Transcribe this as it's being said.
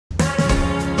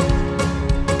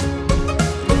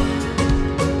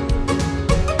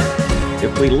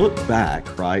If we look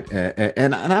back, right,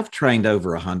 and I've trained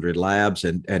over 100 labs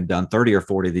and done 30 or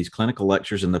 40 of these clinical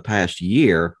lectures in the past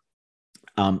year.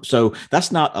 So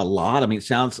that's not a lot. I mean, it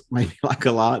sounds maybe like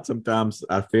a lot. Sometimes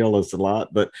I feel it's a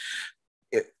lot, but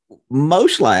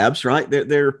most labs, right,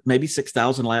 there are maybe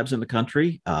 6,000 labs in the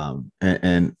country,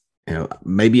 and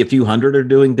maybe a few hundred are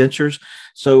doing dentures.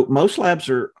 So most labs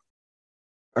are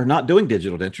not doing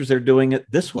digital dentures. They're doing it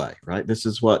this way, right? This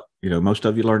is what, most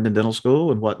of you learned in dental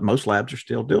school and what most labs are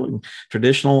still doing,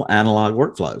 traditional analog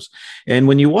workflows. And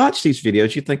when you watch these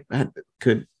videos, you think, man,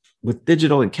 with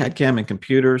digital and CAD CAM and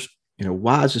computers,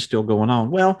 why is this still going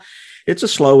on? Well, it's a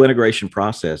slow integration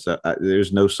process.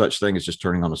 There's no such thing as just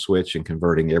turning on a switch and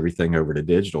converting everything over to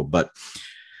digital. But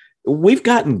we've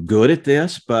gotten good at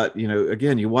this. But,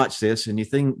 again, you watch this and you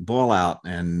think ball out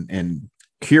and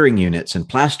curing units and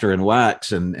plaster and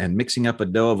wax and mixing up a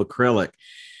dough of acrylic,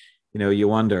 you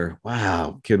wonder,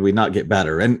 wow, could we not get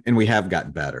better? And we have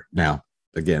gotten better. Now,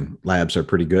 again, labs are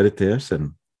pretty good at this,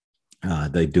 and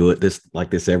they do it like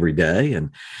this every day.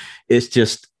 And it's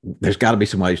just, there's got to be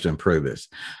some ways to improve this.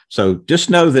 So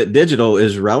just know that digital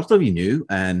is relatively new,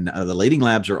 and the leading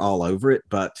labs are all over it.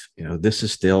 But, this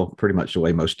is still pretty much the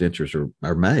way most dentures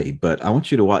are made. But I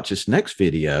want you to watch this next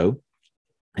video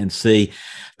and see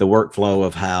the workflow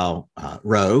of how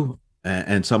Roe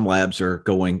and some labs are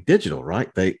going digital, right?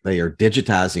 They are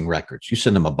digitizing records. You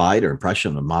send them a bite or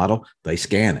impression of a model, they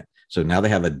scan it. So now they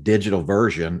have a digital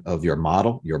version of your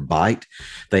model, your bite.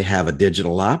 They have a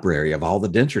digital library of all the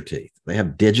denture teeth. They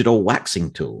have digital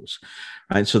waxing tools,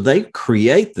 right? So they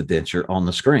create the denture on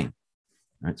the screen,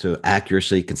 right? So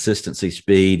accuracy, consistency,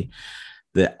 speed.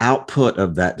 The output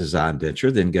of that design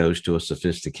denture then goes to a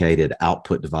sophisticated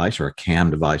output device, or a CAM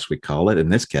device, we call it. In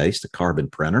this case, the carbon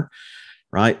printer,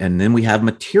 right? And then we have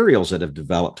materials that have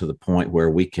developed to the point where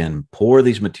we can pour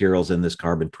these materials in this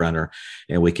carbon printer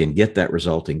and we can get that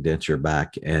resulting denture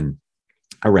back in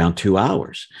around 2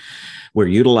 hours. We're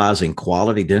utilizing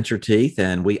quality denture teeth,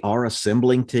 and we are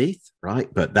assembling teeth, right?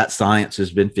 But that science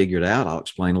has been figured out. I'll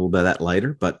explain a little bit of that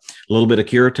later, but a little bit of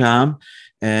cure time,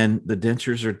 and the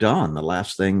dentures are done. The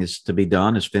last thing is to be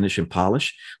done is finish and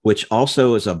polish, which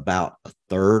also is about a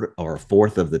third or a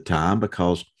fourth of the time,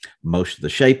 because most of the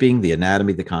shaping, the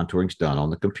anatomy, the contouring is done on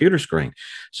the computer screen.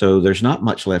 So there's not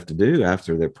much left to do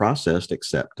after they're processed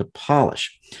except to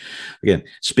polish. Again,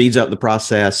 speeds up the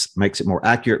process, makes it more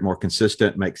accurate, more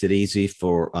consistent, makes it easy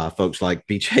for folks like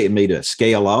BJ and me to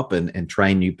scale up and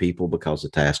train new people, because the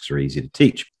tasks are easy to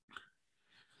teach.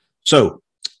 So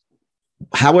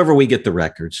however we get the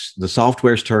records, the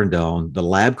software is turned on, the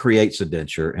lab creates a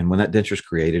denture, and when that denture is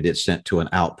created, it's sent to an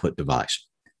output device,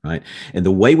 right? And the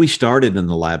way we started in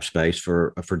the lab space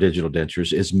for digital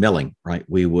dentures is milling, right?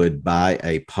 We would buy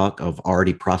a puck of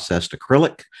already processed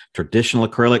acrylic, traditional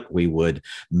acrylic. We would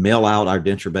mill out our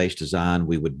denture-based design.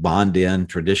 We would bond in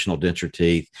traditional denture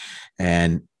teeth,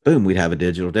 and boom, we'd have a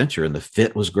digital denture. And the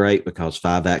fit was great because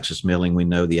 5-axis milling, we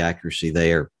know the accuracy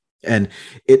there. And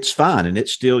it's fine, and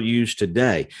it's still used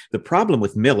today. The problem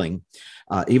with milling,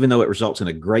 even though it results in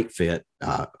a great fit,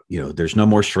 there's no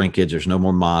more shrinkage, there's no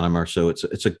more monomer, so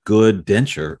it's a good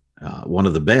denture, one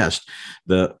of the best.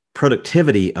 The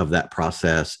productivity of that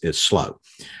process is slow,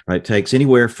 right? It takes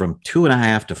anywhere from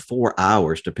 2.5 to 4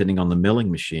 hours, depending on the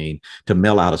milling machine, to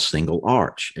mill out a single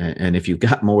arch. And if you've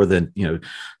got more than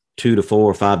 2 to 4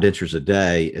 or 5 dentures a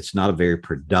day, it's not a very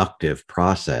productive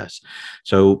process.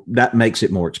 So that makes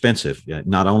it more expensive.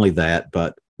 Not only that,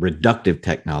 but reductive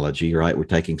technology, right? We're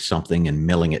taking something and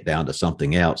milling it down to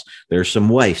something else. There's some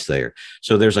waste there.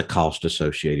 So there's a cost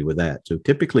associated with that. So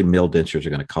typically milled dentures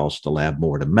are going to cost the lab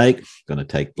more to make, going to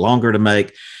take longer to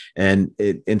make. And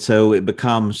so it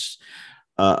becomes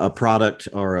a product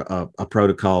or a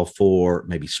protocol for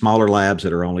maybe smaller labs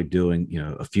that are only doing,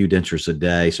 a few dentures a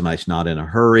day. Somebody's not in a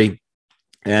hurry.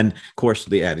 And of course,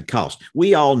 the added cost.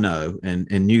 We all know and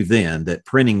knew then that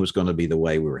printing was going to be the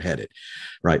way we were headed,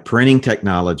 right? Printing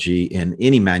technology in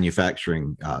any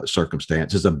manufacturing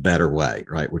circumstance is a better way,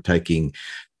 right? We're taking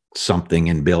something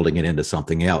and building it into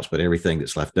something else, but everything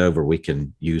that's left over we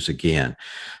can use again.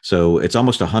 So it's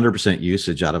almost 100%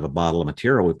 usage out of a bottle of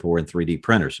material we pour in 3D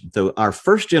printers. So our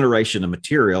first generation of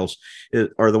materials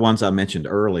are the ones I mentioned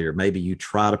earlier. Maybe you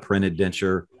tried a printed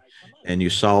denture and you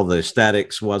saw the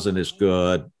aesthetics wasn't as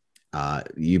good.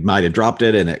 You might have dropped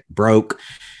it and it broke.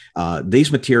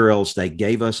 These materials, they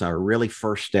gave us our really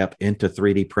first step into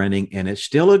 3D printing, and it's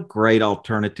still a great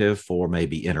alternative for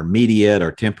maybe intermediate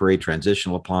or temporary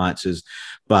transitional appliances,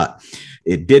 but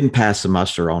it didn't pass the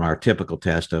muster on our typical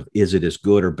test of, is it as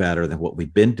good or better than what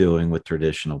we've been doing with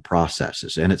traditional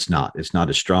processes? And it's not. It's not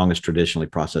as strong as traditionally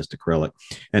processed acrylic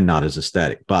and not as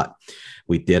aesthetic, but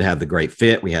we did have the great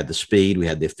fit. We had the speed, we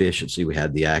had the efficiency, we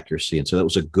had the accuracy. And so that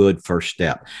was a good first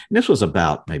step. And this was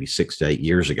about maybe 6 to 8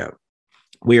 years ago.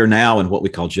 We are now in what we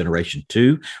call generation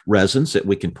 2 resins that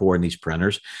we can pour in these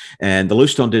printers. And the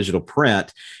loose tone digital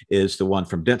print is the one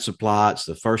from Dentsply. It's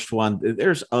the first one.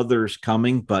 There's others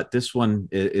coming, but this one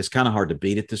is kind of hard to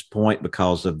beat at this point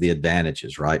because of the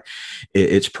advantages, right?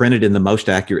 It's printed in the most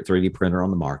accurate 3D printer on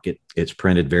the market. It's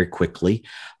printed very quickly.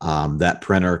 That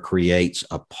printer creates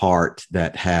a part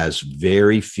that has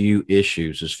very few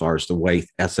issues as far as the way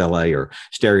SLA or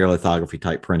stereolithography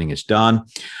type printing is done.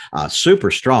 Super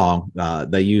strong.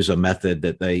 They use a method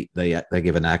that they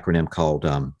give an acronym called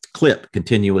CLIP,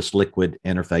 Continuous Liquid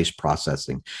Interface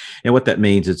Processing. And what that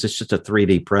means is it's just a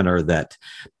 3D printer that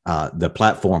the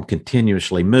platform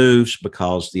continuously moves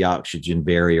because the oxygen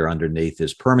barrier underneath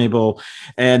is permeable,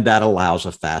 and that allows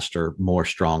a faster, more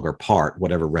stronger part,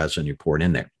 whatever resin you're pouring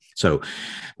in there. So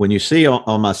when you see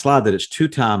on my slide that it's 2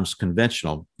 times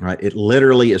conventional, right, it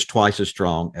literally is twice as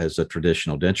strong as a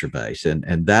traditional denture base.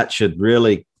 And that should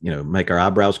really, make our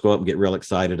eyebrows go up and get real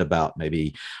excited about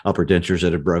maybe upper dentures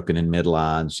that are broken in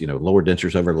midlines, lower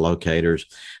dentures over the locators.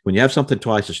 When you have something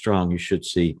twice as strong, you should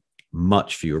see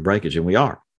much fewer breakage, and we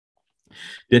are.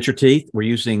 Denture teeth, we're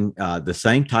using the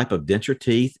same type of denture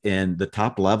teeth in the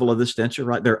top level of this denture,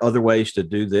 right? There are other ways to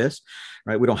do this,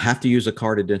 right? We don't have to use a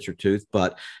carded denture tooth,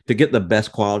 but to get the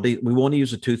best quality, we want to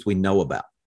use a tooth we know about.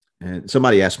 And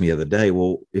somebody asked me the other day,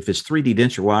 well, if it's 3D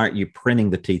denture, why aren't you printing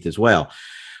the teeth as well?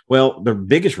 Well, the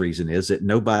biggest reason is that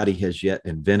nobody has yet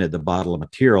invented the bottle of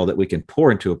material that we can pour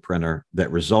into a printer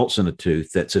that results in a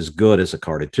tooth that's as good as a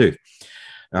carded tooth.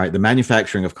 All right, the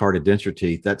manufacturing of carded denture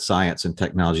teeth, that science and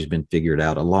technology has been figured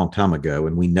out a long time ago,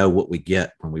 and we know what we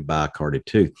get when we buy a carded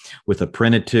tooth. With a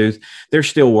printed tooth, they're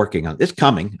still working on it. It's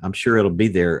coming. I'm sure it'll be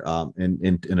there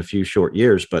in a few short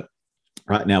years, but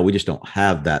right now we just don't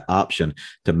have that option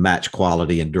to match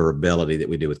quality and durability that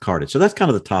we do with carded. So that's kind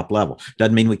of the top level.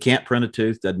 Doesn't mean we can't print a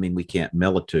tooth, doesn't mean we can't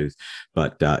mill a tooth,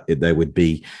 but they would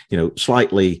be,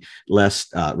 slightly less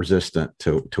resistant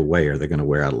to wear. They're going to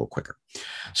wear out a little quicker.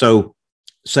 So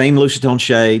same Lucitone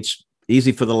shades,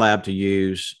 easy for the lab to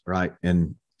use, right?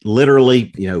 And literally,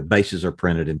 bases are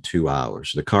printed in 2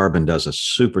 hours. The carbon does a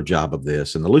super job of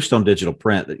this. And the Lucitone digital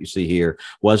print that you see here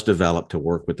was developed to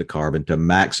work with the carbon to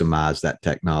maximize that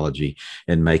technology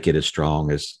and make it as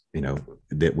strong as,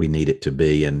 that we need it to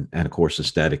be. And of course,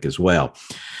 aesthetic as well.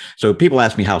 So people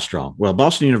ask me how strong. Well,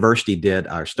 Boston University did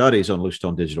our studies on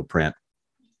Lucitone digital print.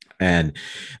 And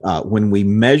when we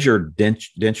measure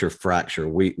denture fracture,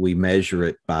 we measure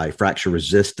it by fracture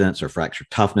resistance or fracture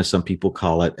toughness, some people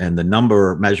call it. And the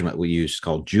number measurement we use is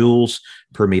called joules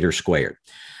per meter squared.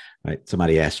 Right?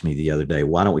 Somebody asked me the other day,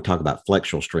 why don't we talk about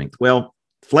flexural strength? Well,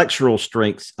 flexural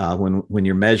strength, when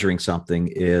you're measuring something,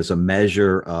 is a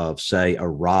measure of, say, a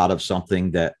rod of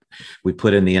something that we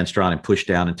put in the instron and push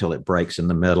down until it breaks in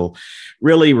the middle.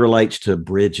 Really relates to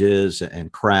bridges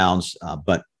and crowns,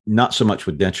 but not so much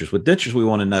with dentures. With dentures, we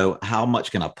want to know how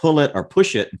much can I pull it or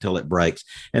push it until it breaks.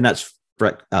 And that's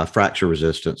fracture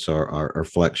resistance or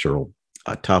flexural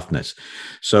toughness.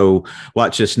 So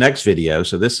watch this next video.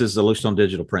 So this is the Lucitone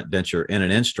digital print denture in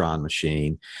an instron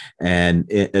machine. And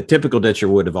a typical denture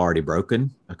would have already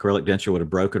broken. Acrylic denture would have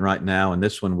broken right now. And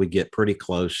this one, we get pretty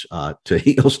close to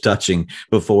heels touching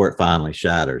before it finally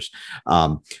shatters.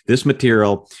 This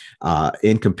material,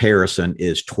 in comparison,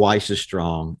 is twice as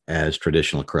strong as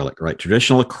traditional acrylic, right?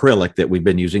 Traditional acrylic that we've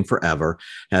been using forever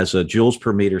has a joules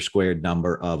per meter squared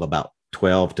number of about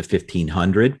 12 to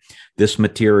 1500. This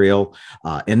material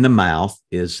in the mouth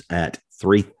is at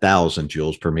 3,000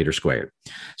 joules per meter squared.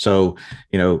 So,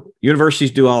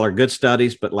 universities do all our good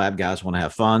studies, but lab guys want to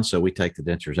have fun. So we take the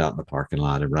dentures out in the parking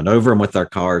lot and run over them with our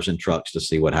cars and trucks to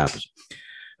see what happens.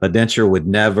 A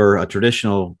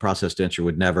traditional processed denture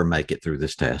would never make it through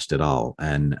this test at all.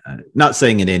 And not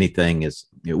saying that anything is,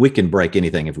 we can break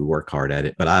anything if we work hard at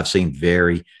it, but I've seen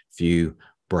very few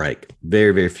break,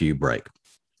 very, very few break.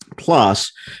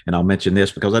 Plus, and I'll mention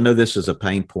this because I know this is a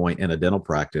pain point in a dental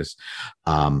practice.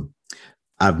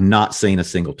 I've not seen a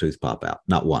single tooth pop out,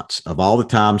 not once. Of all the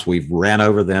times we've ran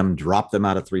over them, dropped them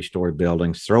out of 3-story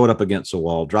buildings, throw it up against a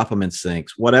wall, drop them in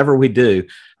sinks, whatever we do,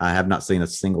 I have not seen a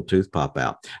single tooth pop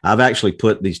out. I've actually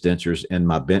put these dentures in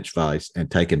my bench vise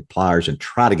and taken pliers and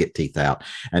try to get teeth out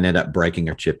and end up breaking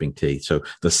or chipping teeth. So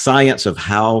the science of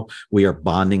how we are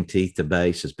bonding teeth to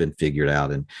base has been figured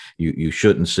out. And you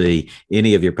shouldn't see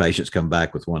any of your patients come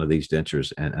back with one of these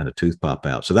dentures and a tooth pop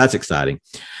out. So that's exciting.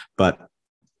 But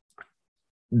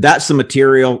that's the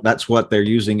material. That's what they're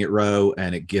using at Rowe,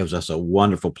 and it gives us a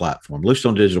wonderful platform.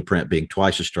 Bluestone Digital Print being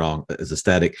twice as strong as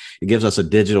aesthetic, it gives us a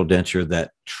digital denture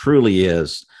that truly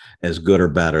is as good or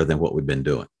better than what we've been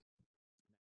doing.